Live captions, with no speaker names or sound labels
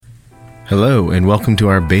Hello, and welcome to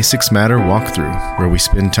our Basics Matter walkthrough, where we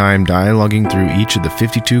spend time dialoguing through each of the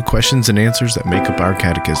 52 questions and answers that make up our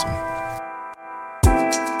catechism.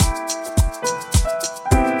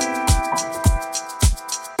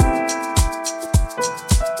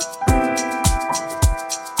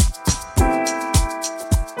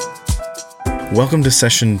 Welcome to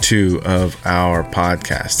session 2 of our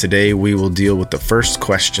podcast. Today we will deal with the first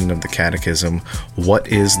question of the catechism, what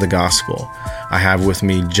is the gospel? I have with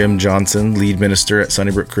me Jim Johnson, lead minister at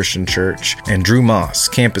Sunnybrook Christian Church, and Drew Moss,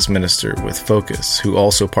 campus minister with Focus, who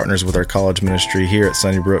also partners with our college ministry here at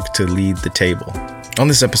Sunnybrook to lead the table. On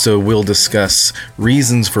this episode, we'll discuss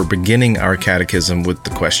reasons for beginning our catechism with the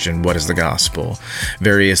question, what is the gospel?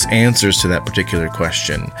 Various answers to that particular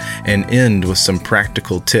question, and end with some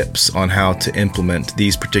practical tips on how to implement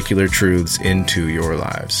these particular truths into your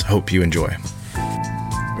lives. Hope you enjoy.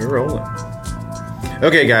 We're rolling.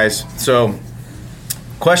 Okay, guys, so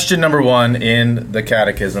question number 1 in the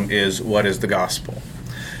catechism is, what is the gospel?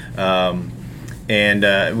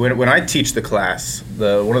 When I teach the class,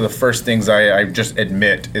 one of the first things I just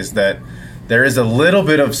admit is that there is a little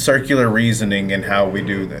bit of circular reasoning in how we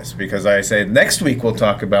do this, because I say next week we'll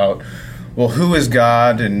talk about, well, who is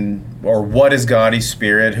God or what is God? He's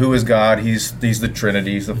Spirit. Who is God? He's the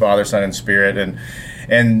Trinity. He's the Father, Son, and Spirit.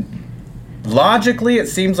 And logically, it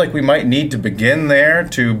seems like we might need to begin there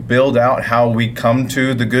to build out how we come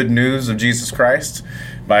to the good news of Jesus Christ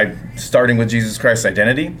by starting with Jesus Christ's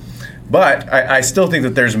identity. But I still think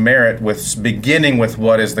that there's merit with beginning with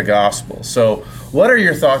what is the gospel. So what are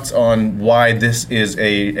your thoughts on why this is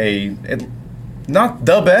a not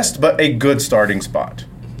the best, but a good starting spot?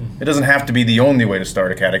 It doesn't have to be the only way to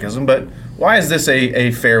start a catechism, but why is this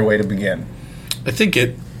a fair way to begin? I think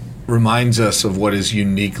it reminds us of what is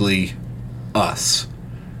uniquely us.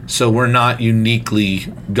 So we're not uniquely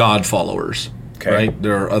God followers, okay, right?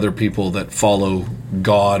 There are other people that follow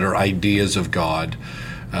God or ideas of God,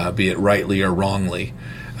 be it rightly or wrongly.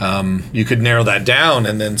 You could narrow that down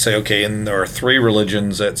and then say, okay, and there are 3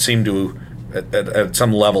 religions that seem to, at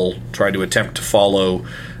some level, try to attempt to follow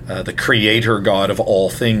the creator God of all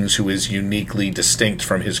things, who is uniquely distinct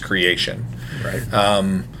from his creation. Right.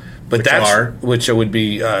 Which would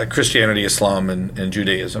be Christianity, Islam, and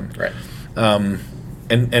Judaism. Right.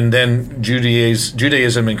 And then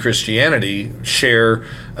Judaism and Christianity share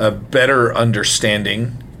a better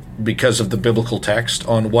understanding because of the biblical text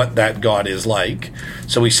on what that God is like.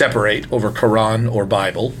 So we separate over Quran or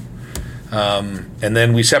Bible. And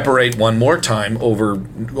then we separate one more time over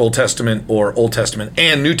Old Testament or Old Testament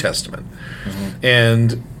and New Testament. Mm-hmm.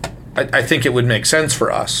 And I think it would make sense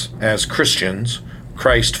for us as Christians,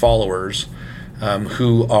 Christ followers,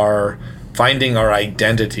 who are finding our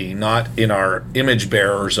identity not in our image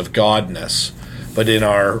bearers of Godness, but in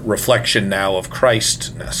our reflection now of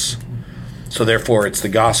Christness. So therefore, it's the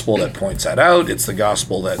gospel that points that out. It's the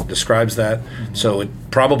gospel that describes that. Mm-hmm. So it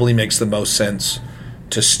probably makes the most sense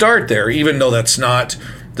to start there, even though that's not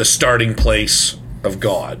the starting place of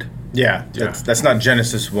God. Yeah. That's not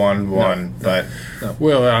Genesis 1:1, but... No.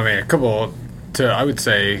 Well, I mean, I would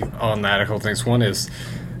say on that, a couple things. One is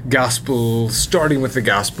gospel, starting with the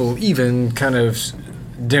gospel, even kind of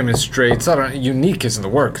demonstrates, unique isn't the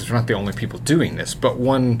word, because we're not the only people doing this, but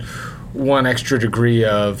one extra degree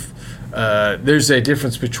of... there's a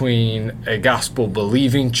difference between a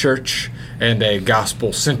gospel-believing church and a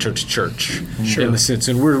gospel-centered church, sure, in the sense,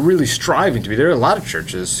 and we're really striving to be. There are a lot of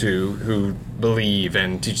churches who believe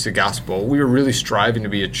and teach the gospel. We are really striving to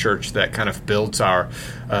be a church that kind of builds our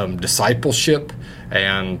discipleship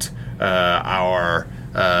and our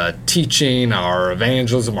teaching, our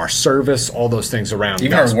evangelism, our service, all those things around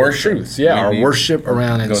even our worship. Truth. Yeah, our worship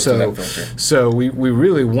around, and so we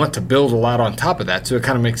really want to build a lot on top of that. So it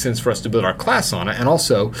kind of makes sense for us to build our class on it, and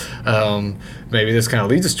also maybe this kind of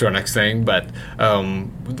leads us to our next thing. But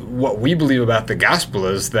what we believe about the gospel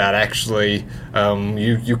is that actually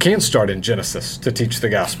you can start in Genesis to teach the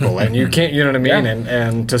gospel, and you can't, you know what I mean, yeah,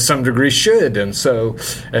 and to some degree should, and so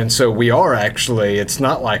we are actually. It's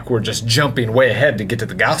not like we're just jumping way ahead to get to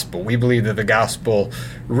the gospel. We believe that the gospel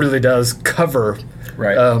really does cover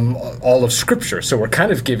all of Scripture. So we're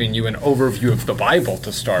kind of giving you an overview of the Bible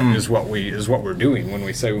to start. Is what we're doing when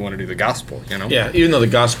we say we want to do the gospel. You know. Yeah. Even though the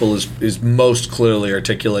gospel is most clearly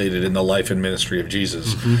articulated in the life and ministry of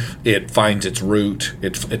Jesus, mm-hmm, it finds its root.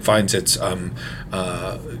 It finds its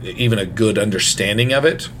even a good understanding of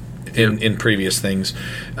it in previous things.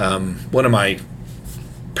 One of my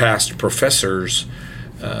past professors,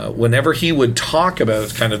 whenever he would talk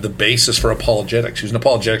about kind of the basis for apologetics, he was an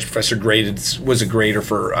apologetics professor, was a grader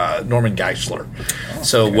for Norman Geisler,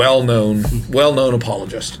 well-known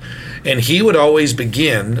apologist. And he would always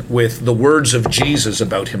begin with the words of Jesus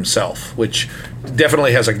about himself, which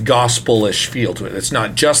definitely has a gospel-ish feel to it. It's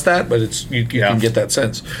not just that, but you can get that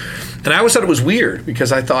sense. And I always thought it was weird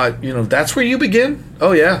because I thought, that's where you begin?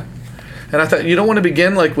 Oh, yeah. And I thought, you don't want to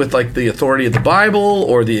begin with the authority of the Bible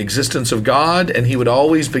or the existence of God. And he would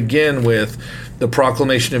always begin with the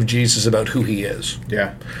proclamation of Jesus about who he is.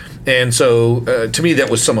 Yeah. And so to me, that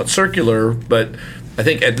was somewhat circular, but I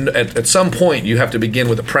think at some point you have to begin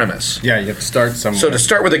with a premise. Yeah, you have to start somewhere. So to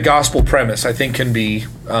start with a gospel premise, I think can be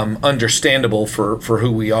understandable for who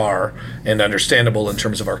we are and understandable in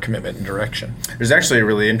terms of our commitment and direction. There's actually a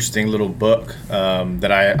really interesting little book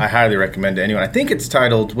that I highly recommend to anyone. I think it's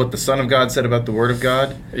titled "What the Son of God Said About the Word of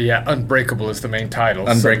God." Yeah, Unbreakable is the main title.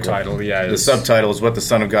 Unbreakable. Subtitle, yeah. The subtitle is "What the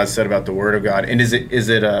Son of God Said About the Word of God." And is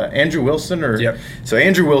it Andrew Wilson or? Yep. So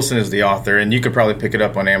Andrew Wilson is the author, and you could probably pick it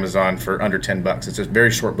up on Amazon for under $10. It's a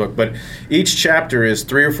very short book, but each chapter is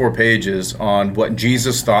 3 or 4 pages on what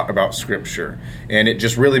Jesus thought about Scripture, and it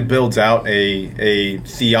just really builds out a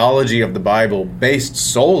theology of the Bible based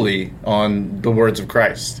solely on the words of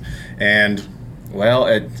Christ. And well,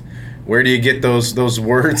 where do you get those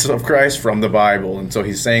words of Christ from? The Bible. And so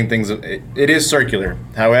he's saying things. It is circular.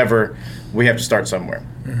 However, we have to start somewhere.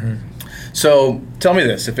 Mm-hmm. So tell me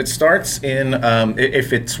this: if it starts in,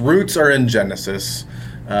 if its roots are in Genesis,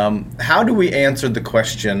 how do we answer the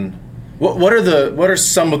question? What are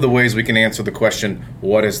some of the ways we can answer the question?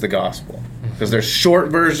 What is the gospel? Because there's short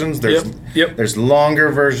versions, there's longer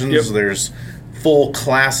versions, there's full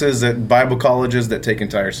classes at Bible colleges that take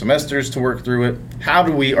entire semesters to work through it. How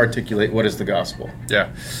do we articulate what is the gospel? Yeah,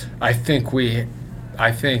 I think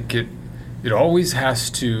it always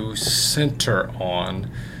has to center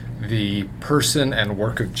on the person and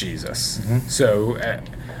work of Jesus. Mm-hmm. So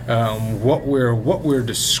what we're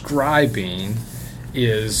describing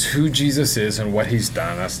is who Jesus is and what he's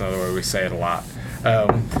done. That's another way we say it a lot.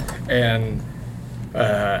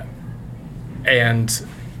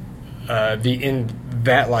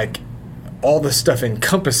 All the stuff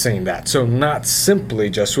encompassing that. So not simply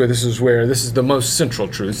just where this is the most central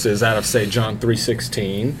truth is out of, say, John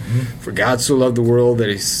 3:16. Mm-hmm. For God so loved the world that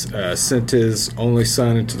he sent his only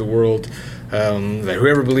Son into the world, that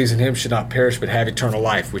whoever believes in him should not perish but have eternal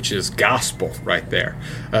life, which is gospel right there.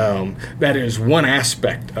 That is one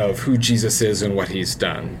aspect of who Jesus is and what he's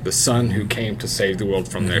done, the Son who came to save the world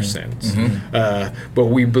from their sins. Mm-hmm. But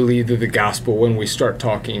we believe that the gospel, when we start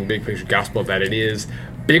talking big picture gospel, that it is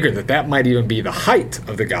bigger, that might even be the height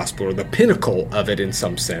of the gospel or the pinnacle of it in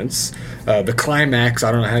some sense. The climax,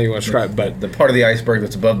 I don't know how you want to describe it, but the part of the iceberg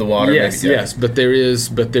that's above the water. Yes, maybe, yes, but there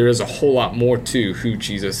is a whole lot more to who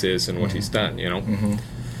Jesus is and what he's done, Mm-hmm.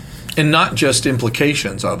 And not just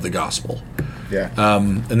implications of the gospel. Yeah.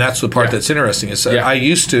 And that's the part that's interesting. Is I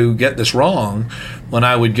used to get this wrong when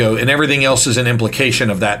I would go, and everything else is an implication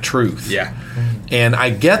of that truth. Yeah. And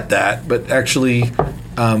I get that, but actually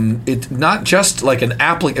it's not just like an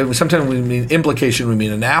application. Sometimes we mean implication, we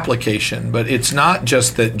mean an application, but it's not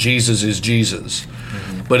just that Jesus is Jesus,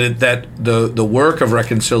 but that the work of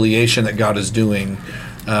reconciliation that God is doing,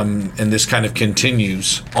 and this kind of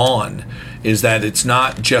continues on, is that it's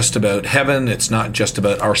not just about heaven, it's not just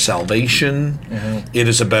about our salvation. Mm-hmm. It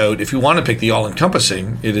is about, if you want to pick the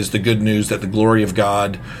all-encompassing, it is the good news that the glory of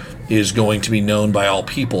God is going to be known by all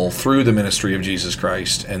people through the ministry of Jesus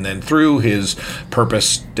Christ, and then through his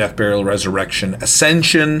purpose, death, burial, resurrection,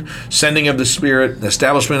 ascension, sending of the Spirit, the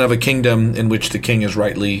establishment of a kingdom in which the king is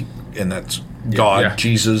rightly, and that's God,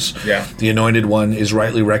 Jesus, the Anointed One, is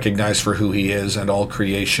rightly recognized for who he is, and all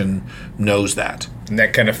creation knows that. And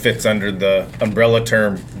that kind of fits under the umbrella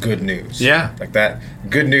term good news. Yeah. Like that.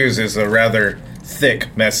 Good news is a rather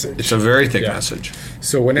thick message. It's a very thick message.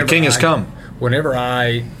 So whenever the king has come. Whenever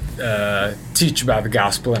I teach about the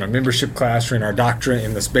gospel in a membership class or in our doctrine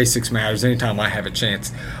in this Basics Matters, anytime I have a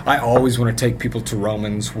chance, I always want to take people to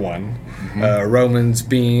Romans 1. Mm-hmm. Romans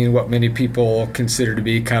being what many people consider to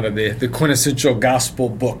be kind of the quintessential gospel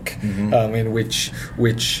book, in which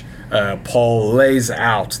Paul lays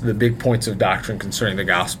out the big points of doctrine concerning the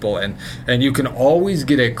gospel, and you can always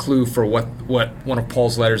get a clue for what one of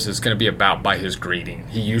Paul's letters is going to be about by his greeting.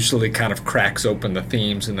 He usually kind of cracks open the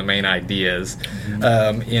themes and the main ideas in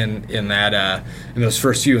those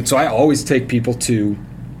first few. And so I always take people to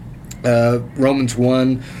Romans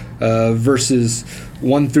 1, verses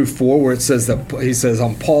 1 through 4, where it says that he says,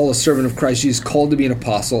 "I'm Paul, a servant of Christ Jesus, called to be an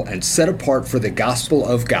apostle and set apart for the gospel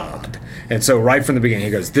of God." And so right from the beginning,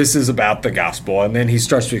 he goes, this is about the gospel. And then he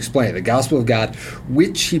starts to explain the gospel of God,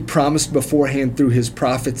 which he promised beforehand through his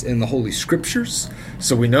prophets in the Holy Scriptures.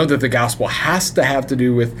 So we know that the gospel has to have to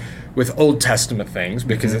do with with Old Testament things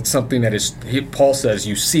because it's something that is, Paul says,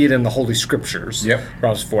 you see it in the Holy Scriptures,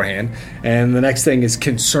 Promise beforehand. And the next thing is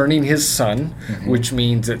concerning his Son, which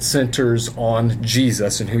means it centers on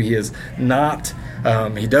Jesus and who he is. Not,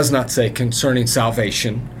 he does not say concerning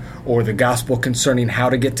salvation or the gospel concerning how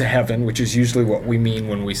to get to heaven, which is usually what we mean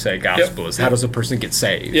when we say gospel, is how does a person get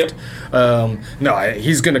saved? No,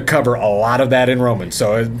 he's going to cover a lot of that in Romans,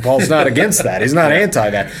 so Paul's not against that. He's not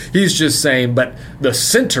anti that. He's just saying, but the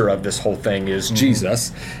center of this whole thing is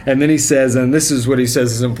Jesus. And then he says, and this is what he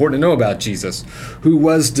says is important to know about Jesus, who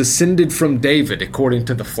was descended from David according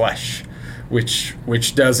to the flesh.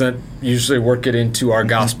 Which doesn't usually work it into our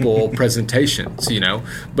gospel presentations,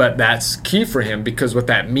 but that's key for him because what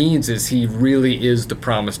that means is he really is the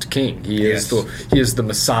promised king. He is the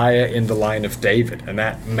Messiah in the line of David, and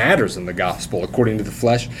that matters in the gospel according to the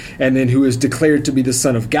flesh. And then who is declared to be the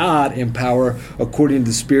Son of God in power according to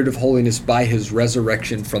the Spirit of holiness by his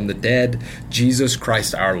resurrection from the dead, Jesus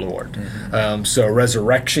Christ our Lord. So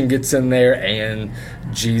resurrection gets in there, and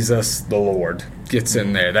Jesus the Lord gets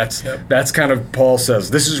in there. That's kind of, Paul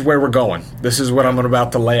says, this is where we're going. This is what I'm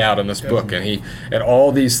about to lay out in this book, and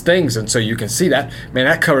all these things. And so you can see that, man,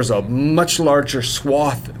 that covers a much larger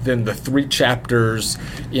swath than the 3 chapters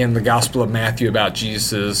in the Gospel of Matthew about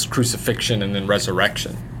Jesus' crucifixion and then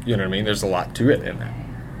resurrection. You know what I mean? There's a lot to it in that.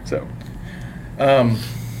 So,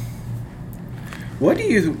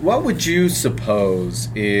 what would you suppose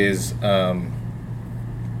is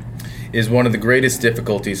one of the greatest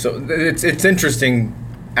difficulties? So it's interesting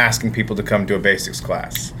asking people to come to a basics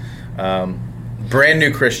class. Brand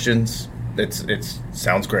new Christians, it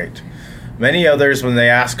sounds great. Many others, when they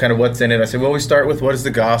ask kind of what's in it, I say, well, we start with what is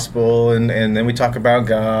the gospel, and then we talk about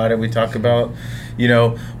God, and we talk about,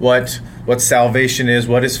 what salvation is,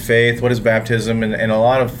 what is faith, what is baptism, and a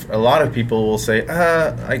lot of people will say,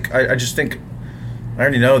 I just think I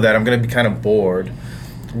already know that. I'm going to be kind of bored.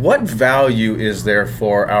 What value is there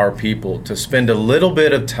for our people to spend a little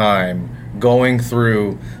bit of time going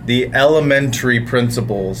through the elementary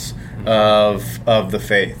principles of the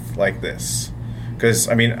faith like this? Because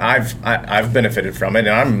I've benefited from it,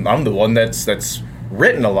 and I'm the one that's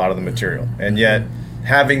written a lot of the material, and yet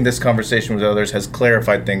having this conversation with others has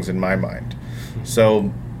clarified things in my mind.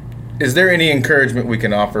 So, is there any encouragement we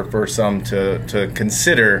can offer for some to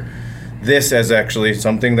consider this as actually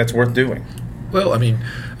something that's worth doing? Well, I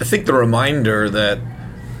think the reminder that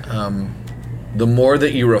the more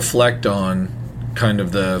that you reflect on kind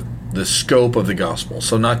of the scope of the gospel,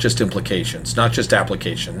 so not just implications, not just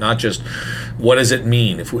application, not just what does it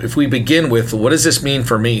mean. If we begin with what does this mean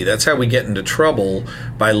for me, that's how we get into trouble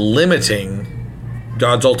by limiting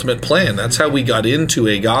God's ultimate plan. That's how we got into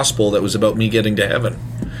a gospel that was about me getting to heaven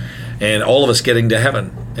and all of us getting to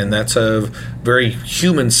heaven. And that's a very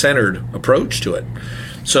human-centered approach to it.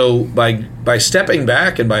 So by stepping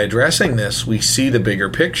back and by addressing this, we see the bigger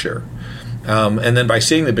picture. And then by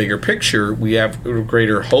seeing the bigger picture, we have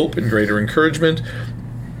greater hope and greater encouragement,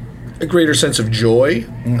 a greater sense of joy.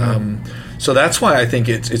 So that's why I think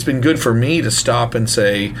it's been good for me to stop and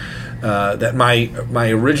say that my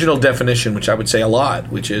original definition, which I would say a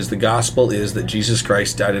lot, which is the gospel is that Jesus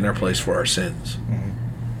Christ died in our place for our sins.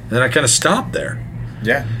 And then I kind of stopped there.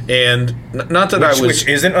 Yeah, and not that which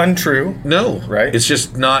isn't untrue. No, right? It's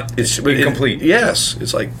just not. It's incomplete. Yes,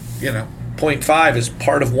 it's like 0.5 is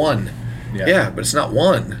part of 1. Yeah, but it's not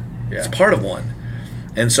 1. Yeah. It's part of 1,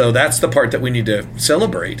 and so that's the part that we need to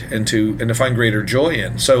celebrate and to find greater joy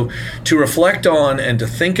in. So to reflect on and to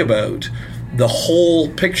think about the whole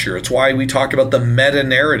picture. It's why we talk about the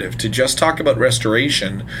meta-narrative. To just talk about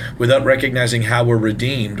restoration without recognizing how we're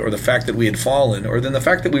redeemed or the fact that we had fallen or then the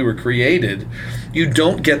fact that we were created, you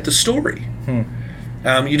don't get the story.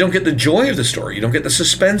 You don't get the joy of the story. You don't get the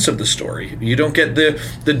suspense of the story. You don't get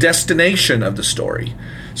the destination of the story.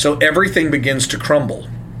 So everything begins to crumble.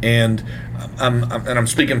 And I'm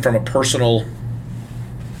speaking from a personal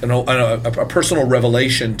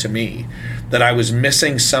revelation to me that I was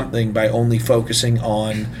missing something by only focusing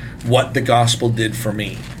on what the gospel did for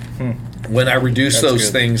me. When I reduce those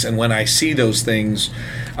things and when I see those things,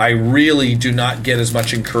 I really do not get as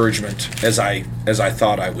much encouragement as I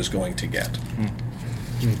thought I was going to get.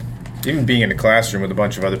 Even being in a classroom with a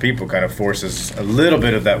bunch of other people kind of forces a little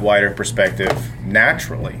bit of that wider perspective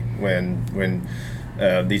naturally when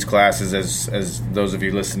these classes, as those of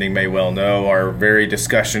you listening may well know, are very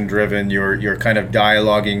discussion driven. You're kind of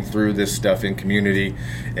dialoguing through this stuff in community,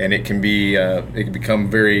 and it can become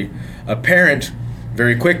very apparent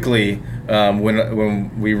very quickly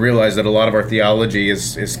when we realize that a lot of our theology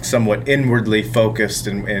is somewhat inwardly focused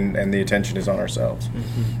and the attention is on ourselves.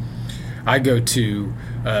 I go to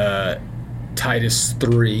Titus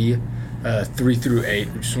 3, 3 through 8,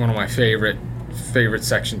 which is one of my favorite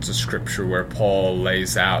sections of Scripture, where Paul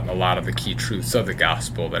lays out a lot of the key truths of the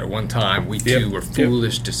gospel, that at one time we too were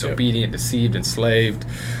foolish, disobedient, deceived, enslaved.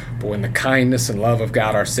 But when the kindness and love of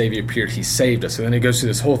God our Savior appeared, he saved us. And then he goes through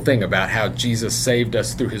this whole thing about how Jesus saved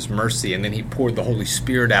us through his mercy, and then he poured the Holy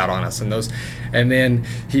Spirit out on us. And then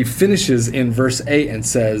he finishes in verse 8 and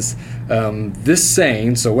says, this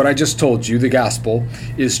saying, so what I just told you, the gospel,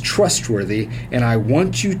 is trustworthy, and I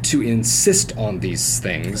want you to insist on these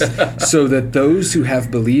things so that those who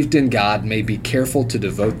have believed in God may be careful to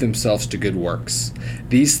devote themselves to good works.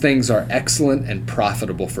 These things are excellent and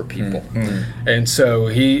profitable for people. Mm-hmm. And so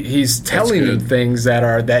he's telling them things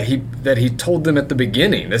that he told them at the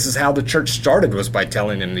beginning. This is how the church started, was by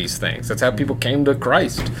telling them these things. That's how people came to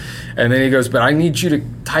Christ. And then he goes, but I need you to,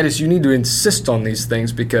 Titus, you need to insist on these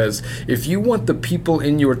things, because if you want the people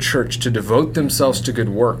in your church to devote themselves to good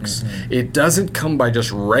works, it doesn't come by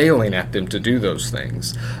just railing at them to do those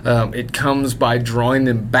things. It comes by drawing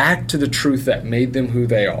them back to the truth that made them who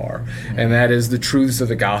they are, and that is the truths of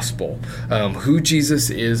the gospel, who Jesus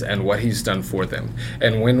is and what he's done for them.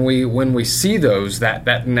 And when we see those,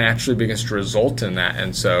 that naturally begins to result in that.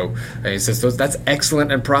 And so he says that's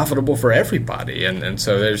excellent and profitable for everybody. And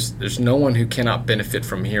so there's no one who cannot benefit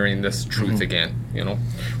from hearing this truth again, you know?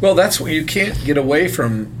 Well, that's what you can't get away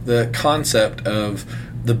from, the concept of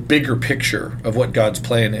the bigger picture of what God's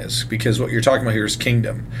plan is, because what you're talking about here is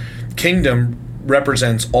kingdom. Kingdom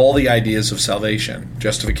represents all the ideas of salvation: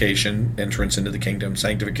 justification, entrance into the kingdom;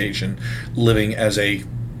 sanctification, living as a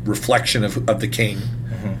reflection of the king,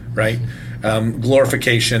 right?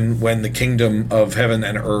 Glorification, when the kingdom of heaven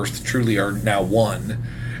and earth truly are now one,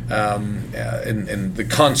 and the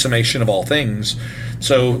consummation of all things.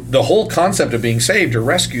 So the whole concept of being saved or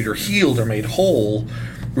rescued or healed or made whole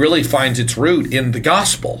really finds its root in the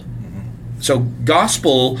gospel. So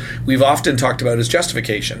gospel, we've often talked about as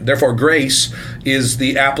justification. Therefore, grace is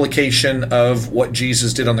the application of what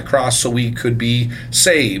Jesus did on the cross so we could be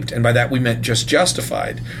saved. And by that we meant just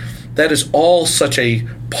justified. That is all such a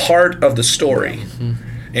part of the story.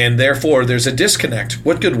 And therefore, there's a disconnect.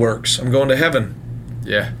 What good works? I'm going to heaven.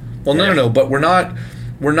 Yeah. Well, no. But we're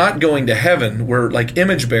not going to heaven. We're like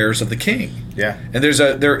image bearers of the King. Yeah. And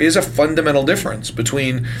there is a fundamental difference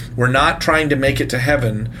between, we're not trying to make it to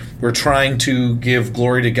heaven, we're trying to give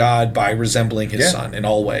glory to God by resembling his Son in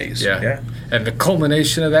all ways. Yeah. And the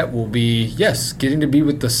culmination of that will be, getting to be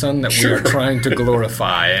with the Son that we are trying to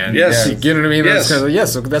glorify. And you know what I mean? That's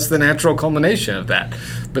so that's the natural culmination of that.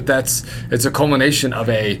 But it's a culmination of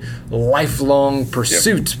a lifelong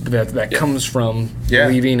pursuit that comes from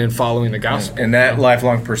believing and following the gospel. And that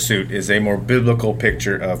lifelong pursuit is a more biblical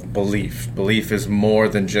picture of belief. Belief is more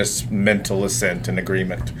than just mental assent and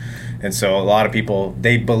agreement. And so a lot of people,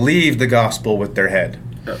 they believe the gospel with their head.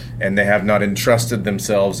 And they have not entrusted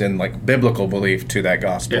themselves in like biblical belief to that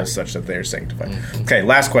gospel such that they are sanctified. Okay,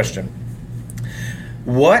 last question.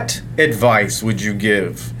 What advice would you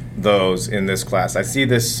give those in this class? I see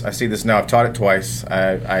this now. I've taught it twice.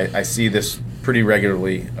 I see this pretty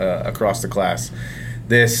regularly across the class.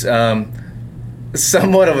 This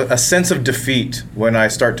somewhat of a sense of defeat when I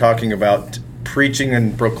start talking about preaching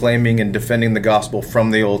and proclaiming and defending the gospel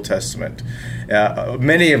from the Old Testament.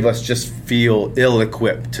 Many of us just feel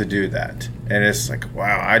ill-equipped to do that. And it's like,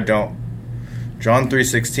 wow, I don't. John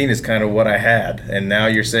 3:16 is kind of what I had. And now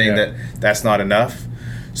you're saying that that's not enough?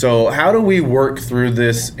 So how do we work through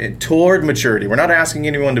this toward maturity? We're not asking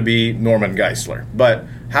anyone to be Norman Geisler, but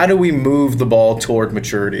how do we move the ball toward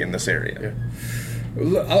maturity in this area?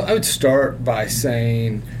 I would start by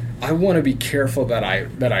saying, I want to be careful that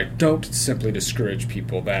I don't simply discourage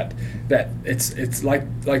people. That it's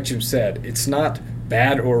like Jim said, it's not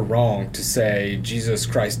bad or wrong to say Jesus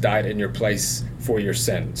Christ died in your place for your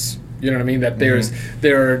sins. You know what I mean? That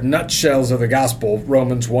there are nutshells of the gospel,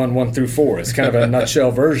 Romans 1 through 4. It's kind of a nutshell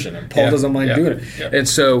version, and Paul doesn't mind doing it. Yeah. And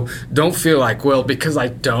so don't feel like, well, because I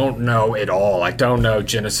don't know it all, I don't know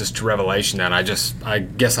Genesis to Revelation, and I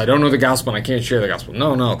guess I don't know the gospel and I can't share the gospel.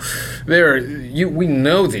 No. We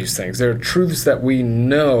know these things. There are truths that we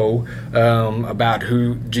know about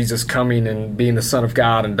who Jesus coming and being the Son of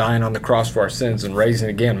God and dying on the cross for our sins and raising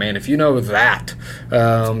again. Man, if you know that,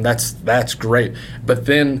 that's great. But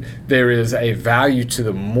then there is a value to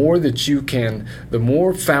the more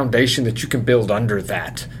foundation that you can build under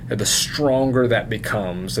that, the stronger that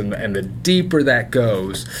becomes, and the deeper that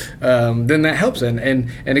goes, then that helps. And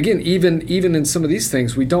again, even in some of these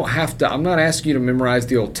things, we don't have to. I'm not asking you to memorize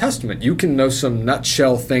the Old Testament. You can know some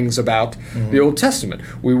nutshell things about the Old Testament.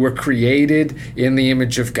 We were created in the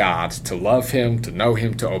image of God to love Him, to know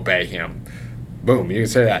Him, to obey Him. Boom, you can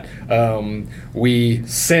say that. We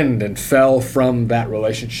sinned and fell from that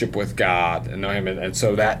relationship with God and know Him, and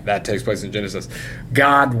so that takes place in Genesis.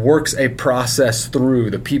 God works a process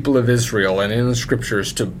through the people of Israel and in the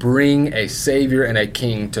Scriptures to bring a Savior and a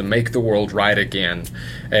King to make the world right again.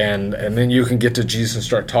 And then you can get to Jesus and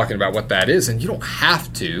start talking about what that is, and you don't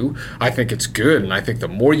have to. I think it's good, and I think the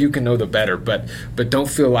more you can know, the better. But don't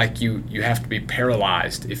feel like you have to be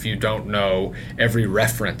paralyzed if you don't know every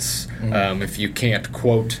reference, if you can't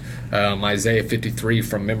quote Isaiah 53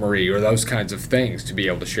 from memory or those kinds of things to be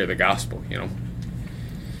able to share the gospel.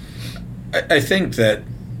 I think that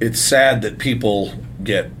it's sad that people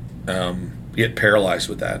get paralyzed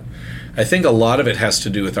with that. I think a lot of it has to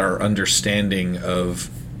do with our understanding of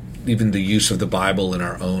even the use of the Bible in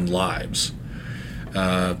our own lives.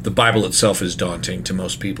 The Bible itself is daunting to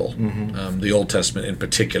most people, the Old Testament in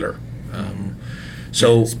particular.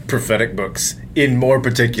 So it's prophetic books in more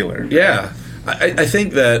particular. Yeah. I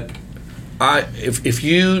think that if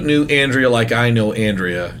you knew Andrea like I know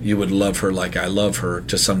Andrea, you would love her like I love her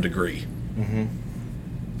to some degree.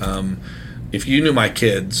 If you knew my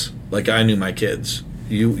kids like I knew my kids,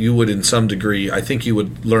 you would in some degree, I think you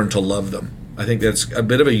would learn to love them. I think that's a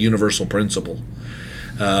bit of a universal principle.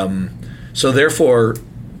 So therefore,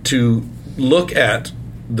 to look at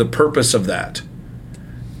the purpose of that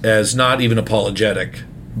as not even apologetic,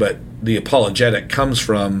 but the apologetic comes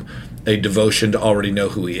from a devotion to already know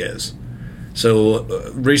who He is. So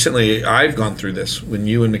recently, I've gone through this when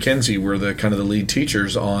you and Mackenzie were the kind of the lead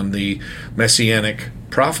teachers on the messianic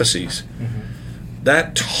prophecies.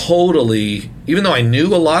 That totally, even though I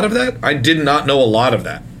knew a lot of that, I did not know a lot of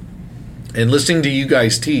that. And listening to you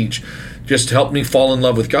guys teach just helped me fall in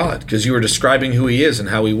love with God, because you were describing who He is and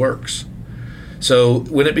how He works. So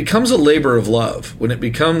when it becomes a labor of love, when it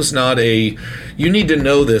becomes not a, you need to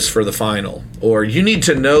know this for the final, or you need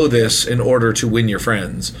to know this in order to win your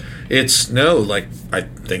friends, it's no, like, I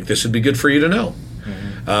think this would be good for you to know.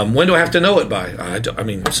 When do I have to know it by? I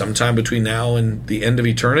mean, sometime between now and the end of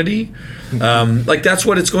eternity. Like, that's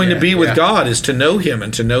what it's going to be with God, is to know Him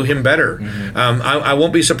and to know Him better. I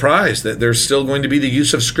won't be surprised that there's still going to be the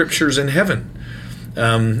use of scriptures in heaven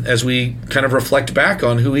as we kind of reflect back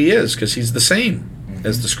on who He is, because He's the same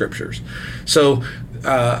as the scriptures. So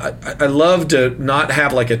I love to not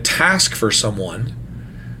have like a task for someone.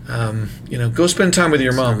 Go spend time with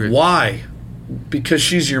your mom. Why? Because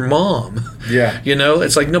she's your mom. Yeah.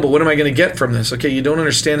 It's like, no, but what am I going to get from this? Okay, you don't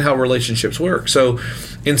understand how relationships work. So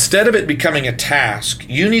instead of it becoming a task,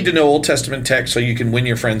 you need to know Old Testament text so you can win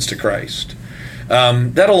your friends to Christ.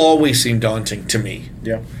 That'll always seem daunting to me.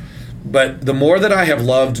 Yeah. But the more that I have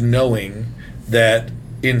loved knowing that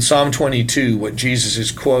in Psalm 22, what Jesus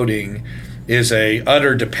is quoting is a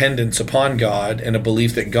utter dependence upon God and a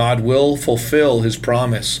belief that God will fulfill His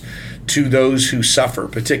promise to those who suffer,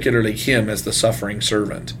 particularly Him as the suffering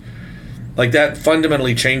servant. Like, that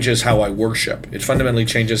fundamentally changes how I worship. It fundamentally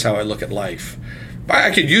changes how I look at life. I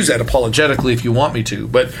could use that apologetically if you want me to,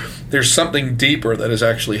 but there's something deeper that is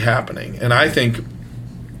actually happening. And I think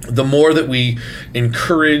the more that we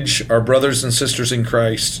encourage our brothers and sisters in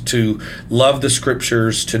Christ to love the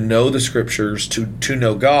Scriptures, to know the Scriptures, to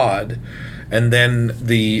know God, and then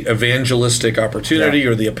the evangelistic opportunity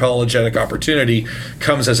or the apologetic opportunity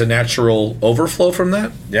comes as a natural overflow from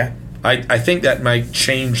that. Yeah. I think that might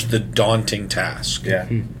change the daunting task. Yeah.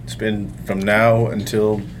 It's been from now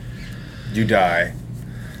until you die,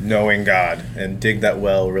 knowing God, and dig that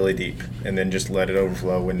well really deep, and then just let it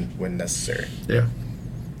overflow when necessary. Yeah.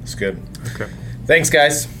 It's good. Okay. Thanks,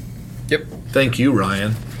 guys. Yep. Thank you,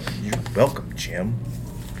 Ryan. You're welcome, Jim.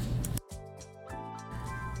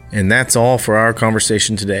 And that's all for our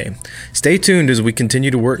conversation today. Stay tuned as we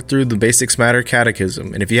continue to work through the Basics Matter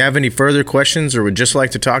Catechism. And if you have any further questions or would just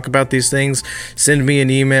like to talk about these things, send me an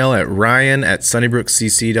email at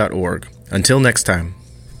ryan@sunnybrookscc.org. Until next time.